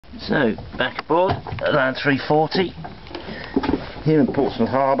So, back aboard, Elan 340, here in Portsmouth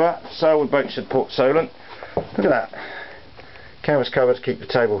Harbour, sail with Boatshed Port Solent. Look at that, canvas cover to keep the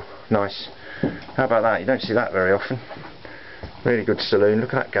table nice. How about that? You don't see that very often. Really good saloon.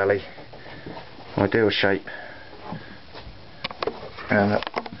 Look at that galley, ideal shape, and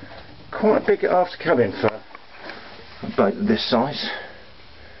quite a big after cabin for a boat of this size.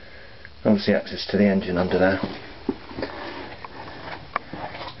 Obviously access to the engine under there,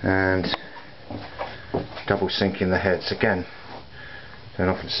 and double sink in the heads. Again, don't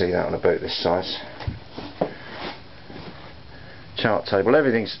often see that on a boat this size. Chart table,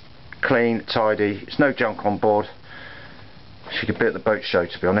 everything's clean, tidy, it's no junk on board. She could be at the boat show,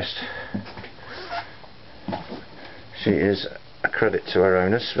 to be honest. She is a credit to her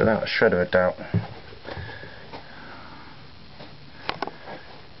owners, without a shred of a doubt.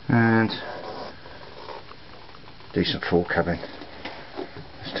 And decent full cabin.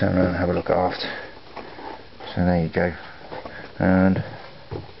 Let's turn around and have a look at aft. So there you go. And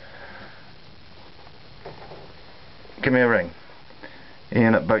give me a ring.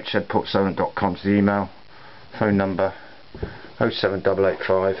 Ian at boatshedportsolent.com is the email. Phone number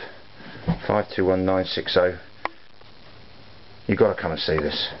 07885 521960. You've got to come and see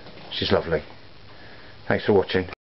this. She's lovely. Thanks for watching.